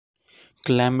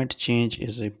Climate change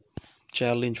is a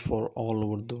challenge for all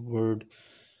over the world,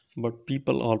 but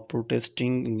people are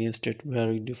protesting against it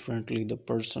very differently. The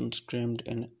person screamed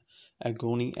in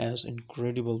agony as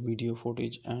incredible video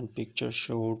footage and pictures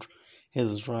showed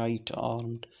his right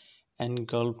arm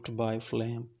engulfed by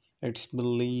flame. It's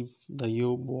believed the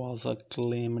Yob was a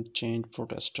climate change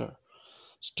protester.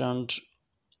 Stunned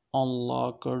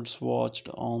onlookers watched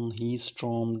on he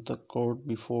stormed the court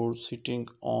before sitting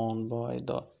on by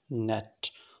the net.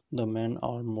 The man's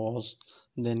arm was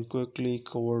then quickly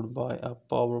covered by a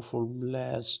powerful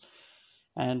blaze,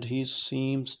 and he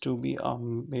seems to be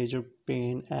in major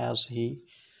pain as he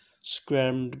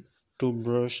scrambled to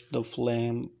brush the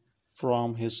flame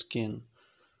from his skin.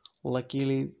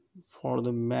 Luckily for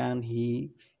the man, he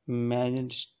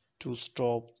managed to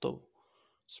stop the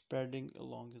spreading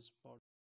along his body.